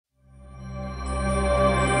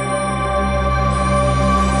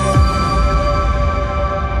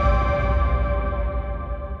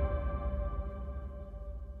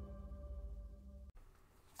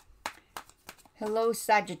Hello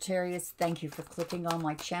Sagittarius, thank you for clicking on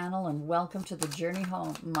my channel and welcome to the journey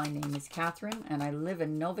home. My name is Catherine and I live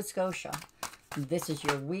in Nova Scotia. This is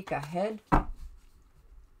your week ahead.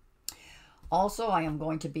 Also, I am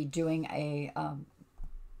going to be doing a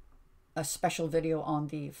special video on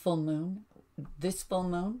the full moon. This full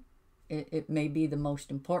moon, it may be the most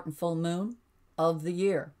important full moon of the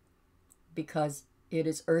year because it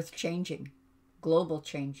is earth changing, global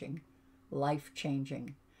changing, life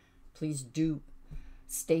changing. Please do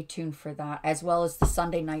stay tuned for that, as well as the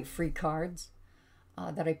Sunday night free cards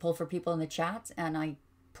that I pull for people in the chats, and I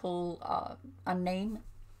pull a name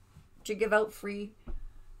to give out free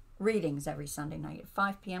readings every Sunday night at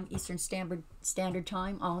 5 p.m. Eastern Standard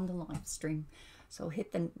Time on the live stream. So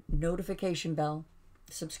hit the notification bell,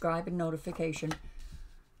 subscribe and notification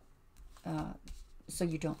so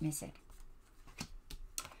you don't miss it.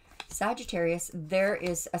 Sagittarius, there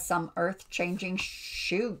is some earth-changing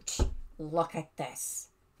shoot. Look at this.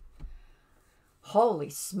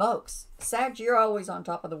 Holy smokes. Sag, you're always on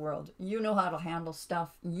top of the world. You know how to handle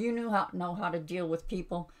stuff. You know how to deal with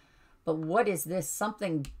people. But what is this?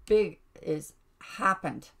 Something big is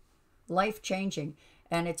happened. Life-changing.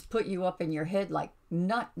 And it's put you up in your head like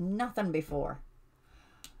nothing before.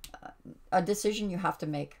 A decision you have to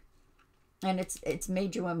make. And it's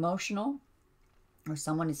made you emotional. Or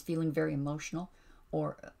someone is feeling very emotional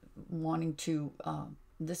or wanting to,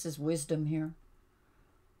 this is wisdom here,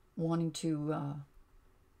 wanting to,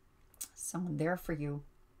 someone there for you.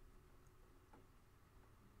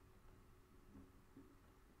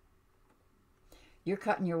 You're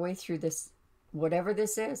cutting your way through this, whatever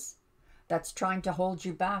this is, that's trying to hold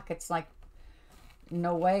you back. It's like,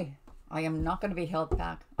 no way. I am not going to be held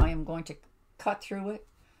back. I am going to cut through it,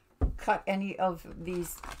 cut any of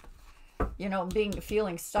these. You know,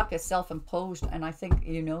 feeling stuck is self-imposed, and I think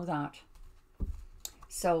you know that.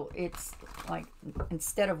 So it's like,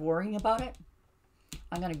 instead of worrying about it,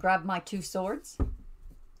 I'm going to grab my two swords,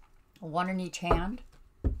 one in each hand,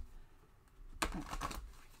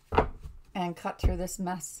 and cut through this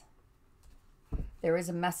mess. There is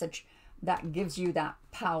a message that gives you that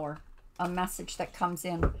power, a message that comes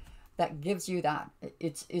in that gives you that.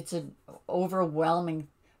 It's an overwhelming,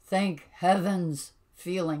 thank heavens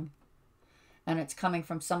feeling. And it's coming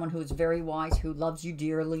from someone who's very wise, who loves you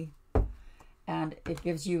dearly. And it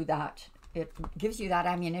gives you that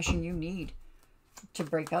ammunition you need to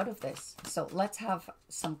break out of this. So let's have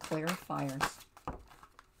some clarifiers.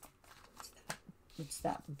 It's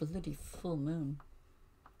that bloody full moon.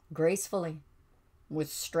 Gracefully,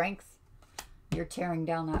 with strength, you're tearing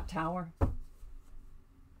down that tower.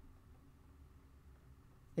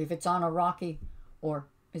 If it's on a rocky, or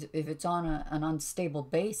if it's on an unstable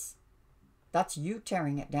base, that's you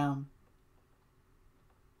tearing it down.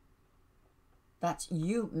 That's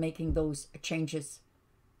you making those changes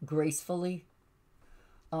gracefully.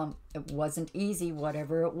 It wasn't easy,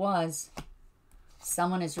 whatever it was.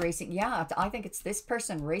 Someone is racing. Yeah, I think it's this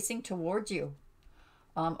person racing towards you.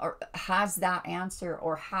 Or has that answer,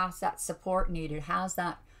 or has that support needed, has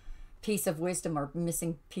that piece of wisdom or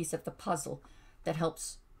missing piece of the puzzle that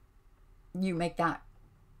helps you make that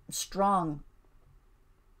strong.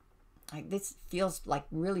 Like, this feels like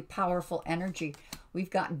really powerful energy. We've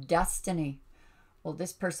got destiny. Well,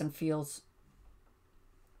 this person feels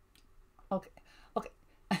okay.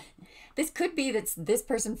 This could be that this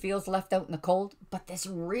person feels left out in the cold, but this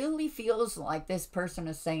really feels like this person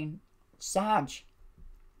is saying, Sag,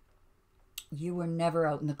 you were never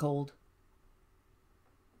out in the cold.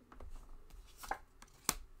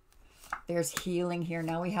 There's healing here.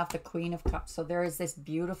 Now we have the Queen of Cups. So there is this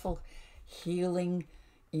beautiful healing,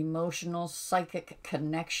 emotional, psychic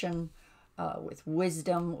connection with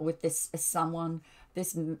wisdom, with this someone.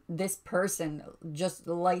 This person just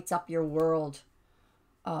lights up your world.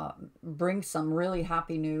 Brings some really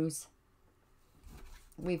happy news.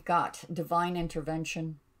 We've got divine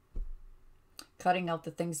intervention, cutting out the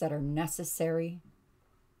things that are necessary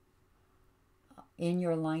in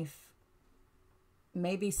your life.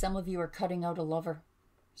 Maybe some of you are cutting out a lover,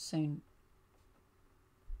 saying,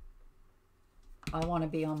 I want to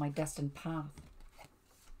be on my destined path,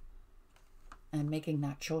 and making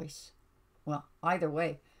that choice. Well, either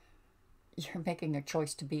way, you're making a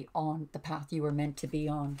choice to be on the path you were meant to be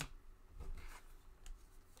on.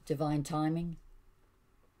 Divine timing,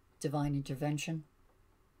 divine intervention,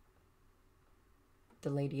 the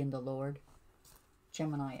Lady and the Lord,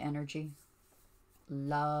 Gemini energy,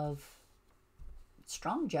 love,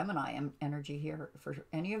 strong Gemini energy here. For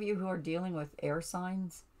any of you who are dealing with air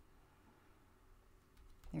signs,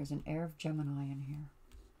 there's an air of Gemini in here.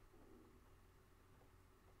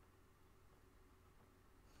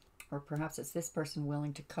 Or perhaps it's this person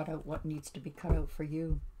willing to cut out what needs to be cut out for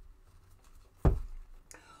you.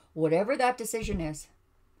 Whatever that decision is,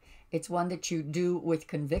 it's one that you do with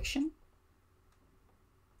conviction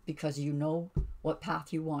because you know what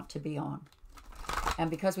path you want to be on. And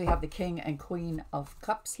because we have the King and Queen of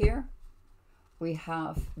Cups here, we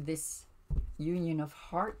have this union of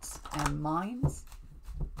hearts and minds,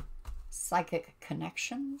 psychic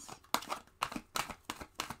connections,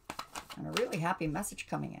 and a really happy message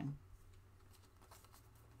coming in.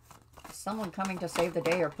 Someone coming to save the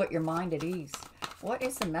day or put your mind at ease. What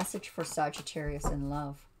is the message for Sagittarius in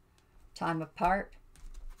love? Time apart.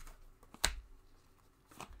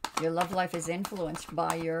 Your love life is influenced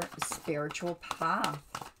by your spiritual path.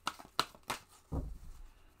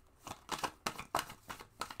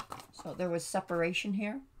 So there was separation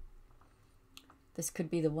here. This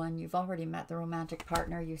could be the one. You've already met the romantic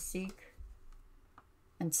partner you seek.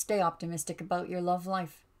 And stay optimistic about your love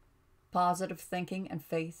life. Positive thinking and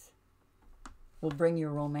faith will bring you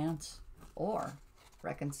romance or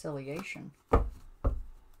reconciliation.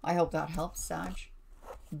 I hope that helps, Sag.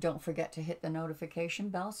 Don't forget to hit the notification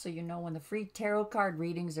bell so you know when the free tarot card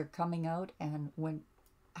readings are coming out and when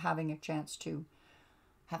having a chance to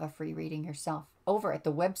have a free reading yourself. Over at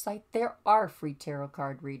the website, there are free tarot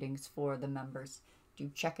card readings for the members. Do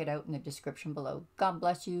check it out in the description below. God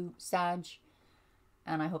bless you, Sag,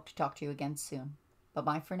 and I hope to talk to you again soon.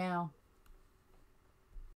 Bye-bye for now.